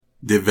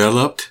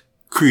Developed,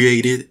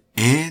 created,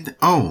 and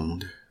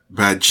owned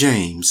by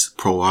James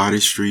Pro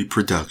Artistry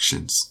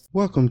Productions.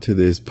 Welcome to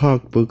this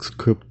Pocketbooks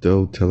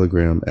Crypto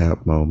Telegram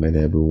app moment,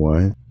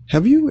 everyone.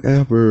 Have you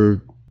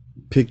ever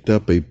picked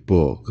up a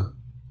book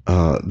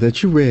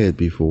that you read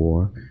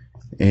before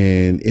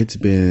and it's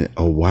been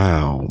a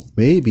while,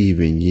 maybe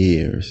even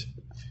years,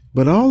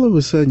 but all of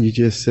a sudden you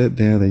just sat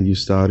down and you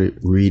started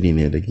reading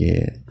it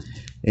again?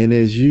 And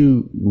as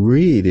you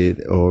read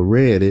it or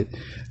read it,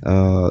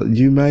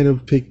 you might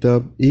have picked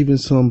up even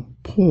some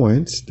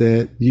points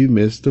that you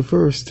missed the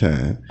first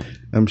time.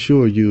 I'm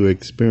sure you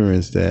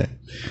experienced that.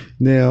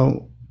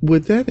 Now,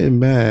 with that in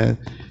mind,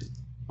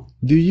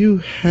 do you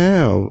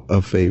have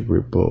a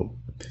favorite book?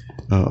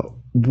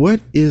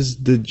 What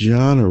is the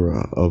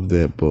genre of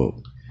that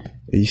book?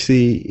 You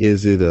see,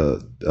 is it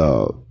a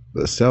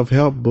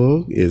self-help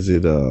book? Is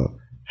it a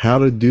how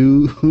to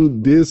do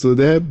this or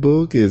that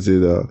book? Is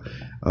it a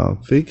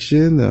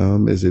fiction?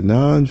 Is it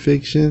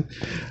nonfiction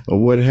or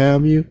what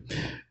have you?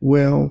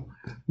 Well,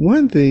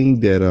 one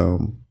thing that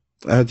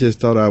I just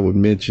thought I would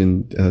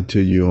mention to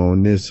you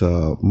on this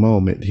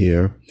moment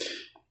here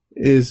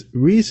is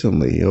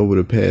recently, over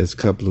the past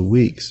couple of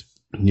weeks,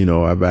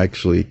 I've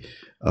actually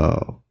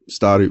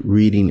started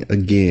reading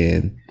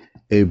again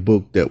a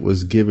book that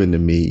was given to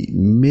me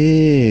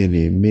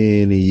many,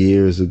 many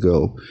years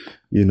ago,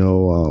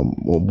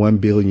 1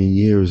 billion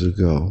years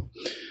ago.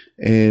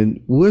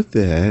 And with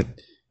that,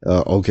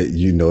 okay,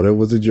 that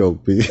was a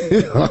joke.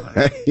 All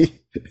right.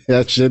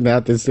 I shouldn't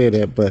have to say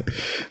that, but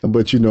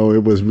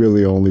it was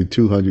really only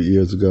 200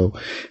 years ago.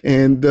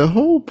 And the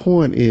whole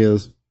point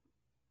is,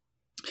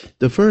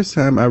 the first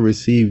time I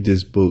received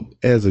this book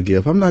as a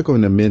gift, I'm not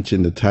going to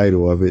mention the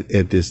title of it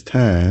at this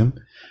time,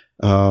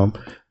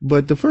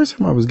 but the first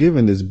time I was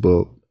given this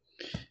book,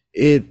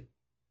 it's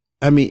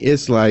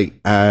like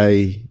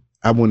I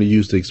want to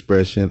use the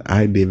expression,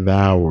 I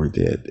devoured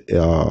it.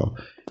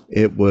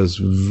 It was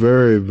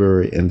very,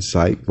 very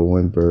insightful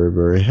and very,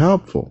 very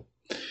helpful.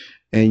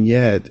 And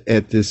yet,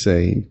 at the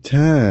same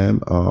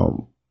time,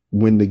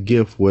 when the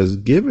gift was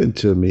given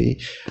to me,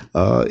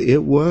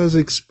 it was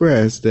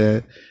expressed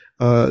that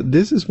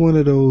this is one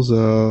of those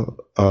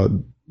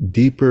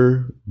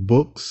deeper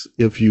books,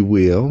 if you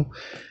will.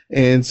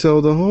 And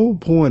so the whole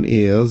point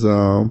is,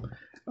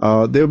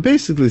 they're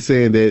basically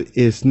saying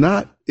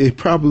that it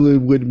probably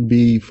wouldn't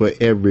be for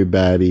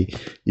everybody,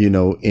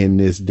 in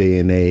this day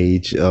and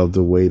age, of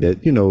the way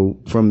that,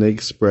 from the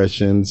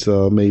expressions,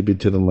 maybe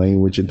to the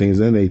language and things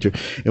of that nature.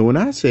 And when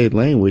I say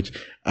language,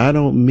 I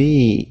don't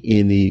mean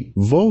any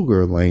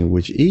vulgar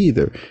language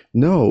either.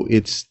 No,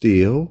 it's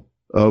still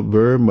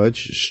very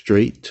much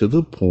straight to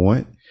the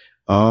point,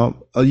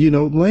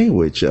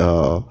 language.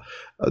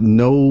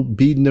 No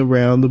beating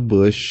around the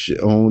bush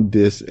on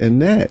this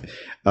and that.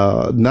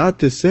 Not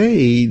to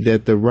say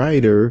that the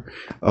writer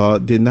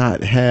did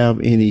not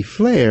have any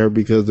flair,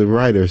 because the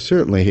writer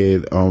certainly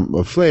had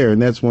a flair. And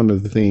that's one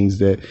of the things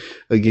that,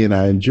 again,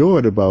 I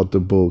enjoyed about the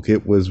book.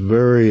 It was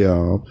very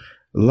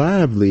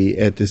lively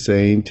at the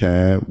same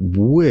time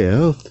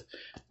with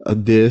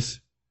this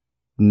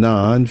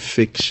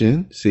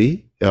nonfiction,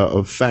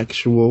 a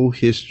factual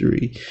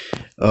history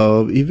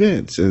of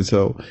events. And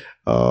so,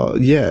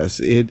 yes,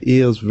 it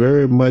is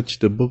very much,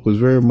 the book was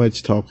very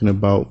much talking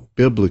about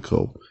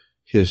biblical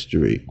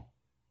history.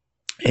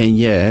 And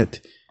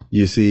yet,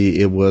 you see,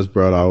 it was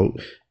brought out,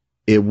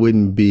 it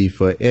wouldn't be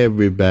for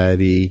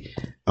everybody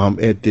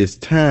at this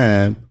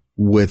time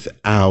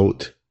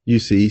without,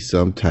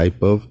 some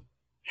type of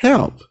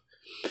help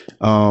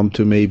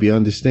to maybe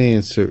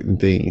understand certain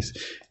things.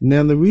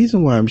 Now, the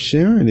reason why I'm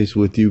sharing this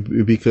with you,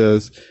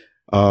 because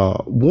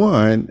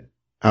one,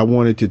 I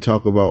wanted to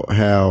talk about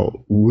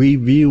how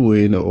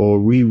reviewing or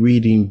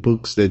rereading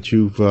books that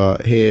you've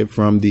had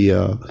from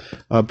the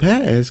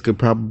past could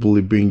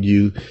probably bring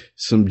you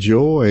some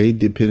joy,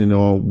 depending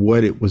on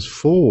what it was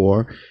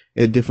for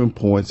at different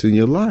points in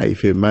your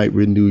life. It might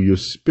renew your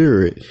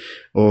spirit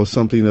or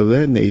something of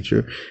that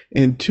nature.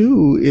 And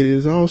two, it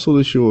is also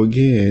to show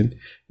again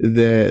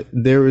that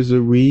there is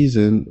a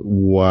reason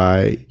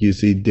why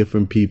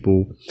different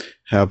people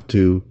have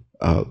to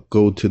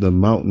go to the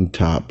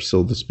mountaintop,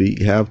 so to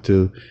speak, have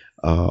to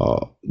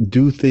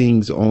do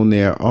things on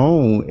their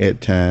own at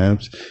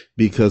times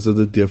because of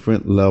the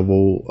different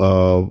level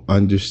of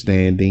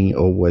understanding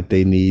or what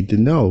they need to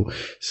know.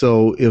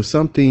 So if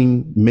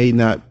something may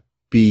not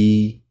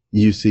be,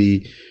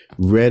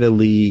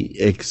 readily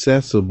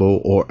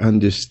accessible or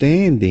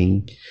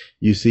understanding,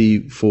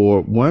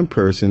 for one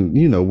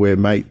person, where it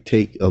might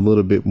take a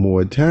little bit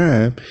more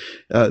time,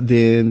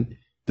 then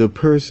the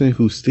person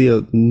who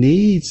still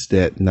needs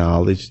that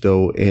knowledge,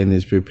 though, and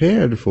is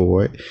prepared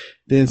for it,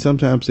 then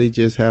sometimes they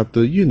just have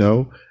to,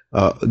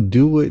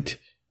 do it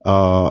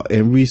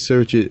and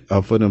research it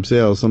for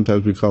themselves.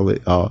 Sometimes we call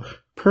it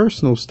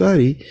personal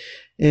study.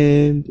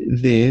 And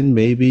then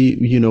maybe,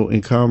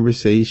 in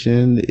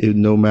conversation,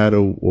 no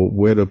matter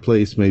where the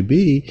place may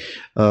be,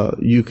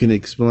 you can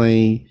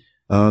explain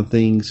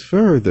things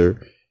further,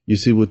 you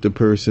see, with the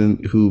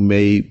person who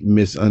may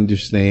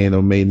misunderstand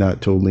or may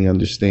not totally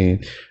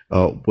understand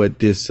what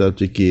this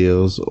subject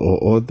is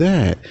or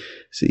that.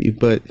 See,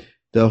 but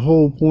the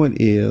whole point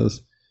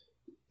is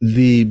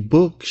the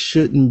book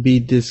shouldn't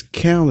be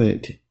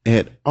discounted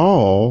at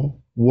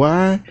all.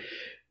 Why?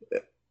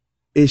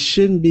 It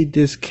shouldn't be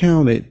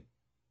discounted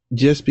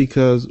just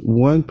because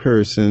one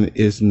person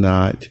is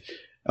not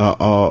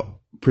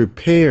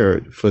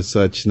prepared for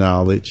such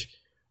knowledge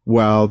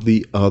while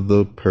the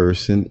other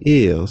person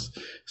is.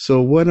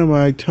 So what am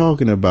I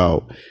talking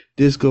about?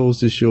 This goes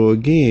to show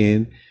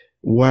again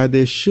why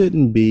there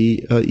shouldn't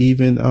be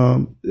even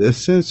a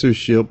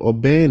censorship or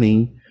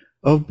banning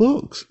of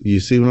books. You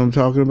see what I'm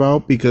talking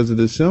about? Because of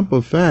the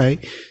simple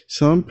fact,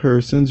 some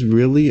persons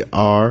really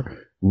are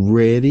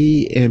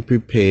ready and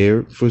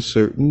prepared for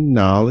certain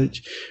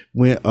knowledge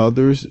when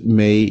others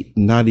may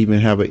not even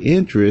have an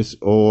interest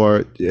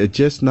or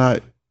just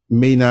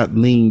may not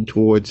lean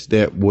towards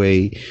that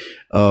way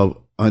of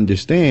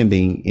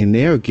understanding in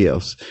their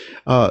gifts.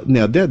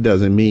 Now, that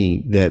doesn't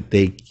mean that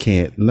they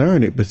can't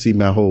learn it. But see,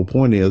 my whole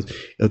point is,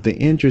 if the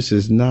interest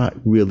is not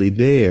really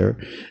there,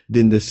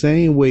 then the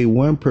same way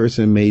one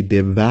person may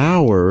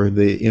devour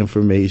the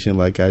information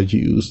like I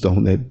used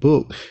on that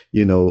book,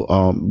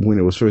 when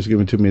it was first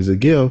given to me as a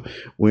gift,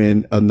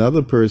 when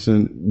another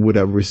person would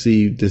have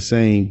received the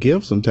same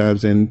gift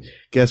sometimes, and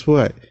guess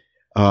what?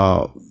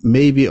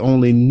 Maybe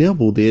only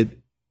nibbled it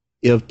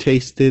if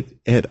tasted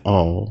at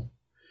all.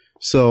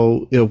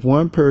 So if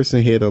one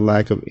person had a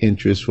lack of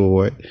interest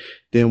for it,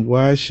 then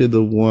why should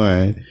the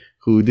one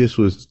who this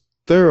was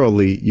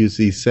thoroughly,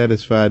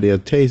 satisfy their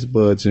taste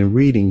buds in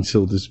reading,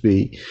 so to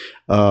speak,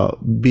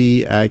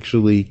 be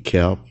actually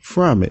kept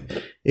from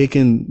it? It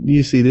can,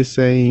 this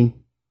same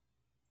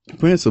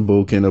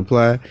principle can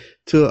apply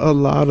to a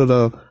lot of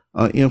the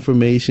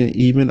information,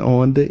 even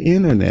on the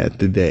internet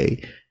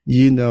today.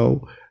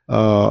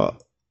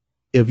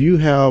 If you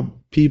have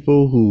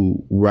people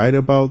who write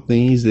about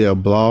things, they are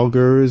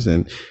bloggers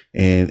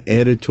and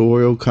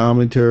editorial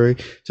commentary.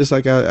 Just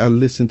like I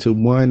listened to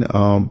one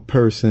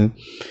person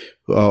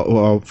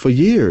for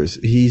years.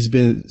 He's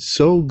been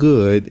so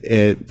good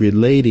at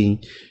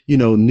relating,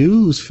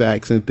 news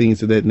facts and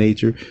things of that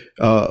nature.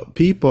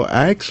 People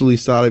actually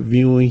started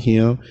viewing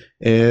him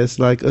as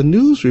like a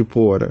news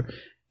reporter.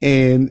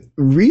 And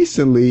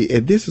recently,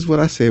 and this is what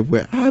I said,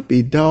 well, I'd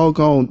be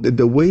doggone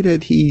the way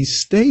that he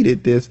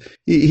stated this.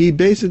 He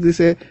basically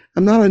said,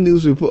 I'm not a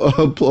news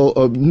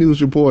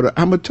reporter.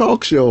 I'm a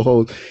talk show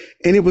host.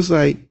 And it was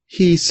like,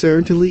 he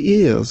certainly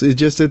is. It's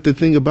just that the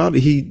thing about it,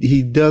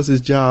 he does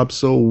his job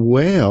so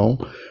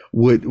well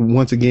with,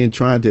 once again,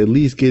 trying to at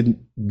least get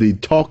the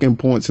talking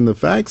points and the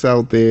facts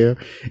out there,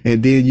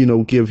 and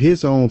then, give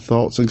his own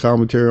thoughts and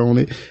commentary on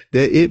it,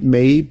 that it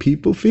made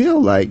people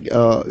feel like,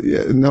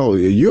 no,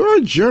 you're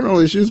a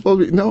journalist. You're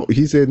supposed to be. No,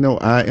 he said, no,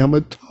 I am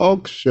a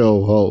talk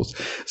show host.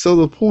 So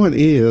the point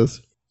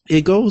is,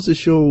 it goes to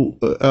show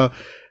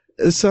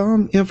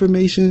some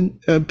information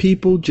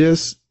people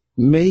just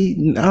may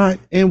not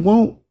and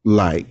won't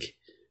like,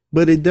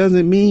 but it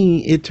doesn't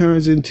mean it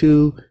turns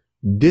into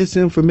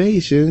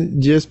disinformation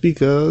just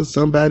because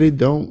somebody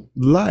don't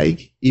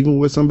like even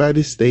what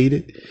somebody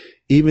stated,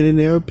 even in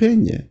their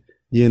opinion.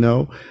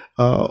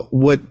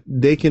 What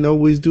they can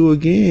always do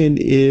again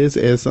is,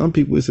 as some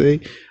people say,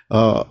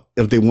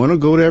 if they want to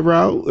go that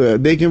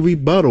route, they can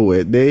rebuttal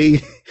it. They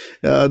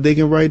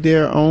can write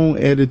their own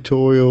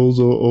editorials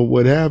or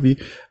what have you.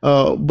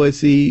 But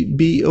see,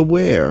 be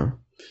aware,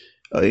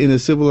 in a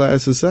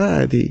civilized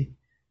society,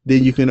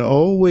 then you can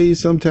always,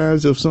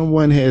 sometimes if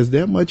someone has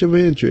that much of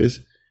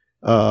interest,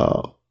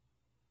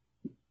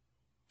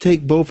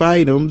 take both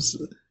items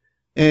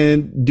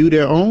and do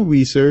their own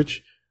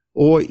research,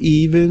 or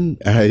even,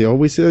 I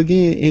always say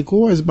again, in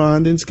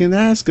correspondence, can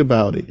ask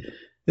about it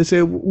and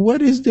say,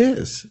 what is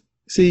this?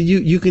 See,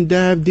 you can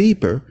dive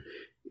deeper.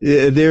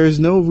 There is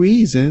no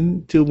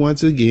reason to,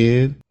 once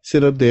again,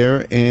 sit up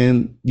there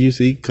and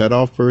cut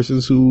off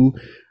persons who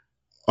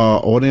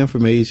order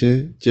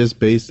information just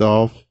based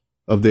off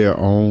of their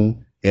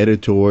own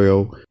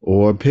editorial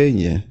or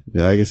opinion.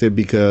 Like I said,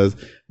 because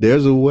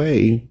there's a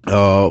way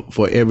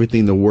for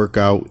everything to work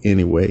out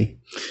anyway.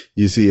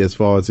 As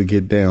far as to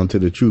get down to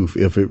the truth,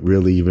 if it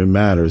really even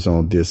matters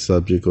on this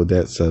subject or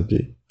that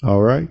subject.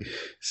 All right.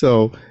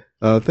 So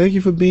thank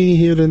you for being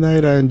here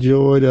tonight. I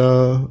enjoyed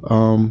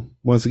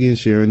once again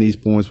sharing these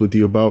points with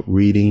you about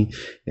reading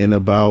and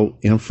about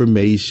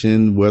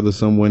information, whether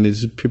someone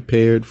is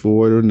prepared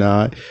for it or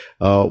not.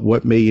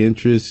 What may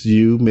interest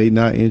you may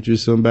not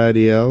interest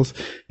somebody else,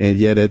 and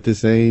yet at the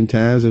same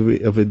time,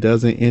 if it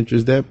doesn't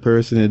interest that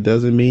person, it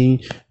doesn't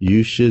mean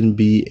you shouldn't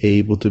be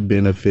able to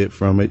benefit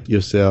from it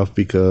yourself,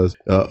 because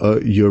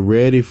you're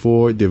ready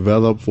for it,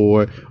 developed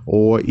for it,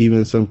 or even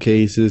in some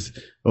cases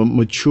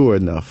mature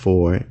enough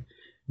for it.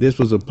 This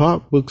was a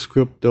Pop Books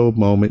Crypto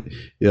moment.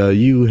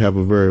 You have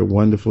a very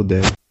wonderful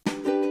day.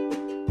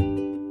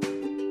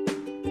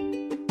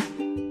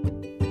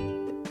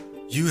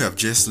 You have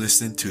just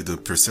listened to the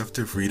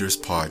Perceptive Readers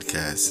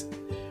Podcast.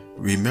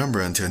 Remember,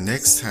 until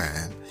next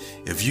time,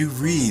 if you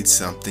read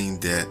something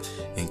that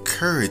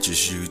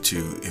encourages you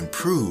to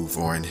improve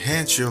or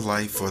enhance your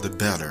life for the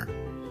better,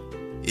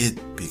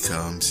 it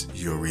becomes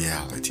your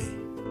reality.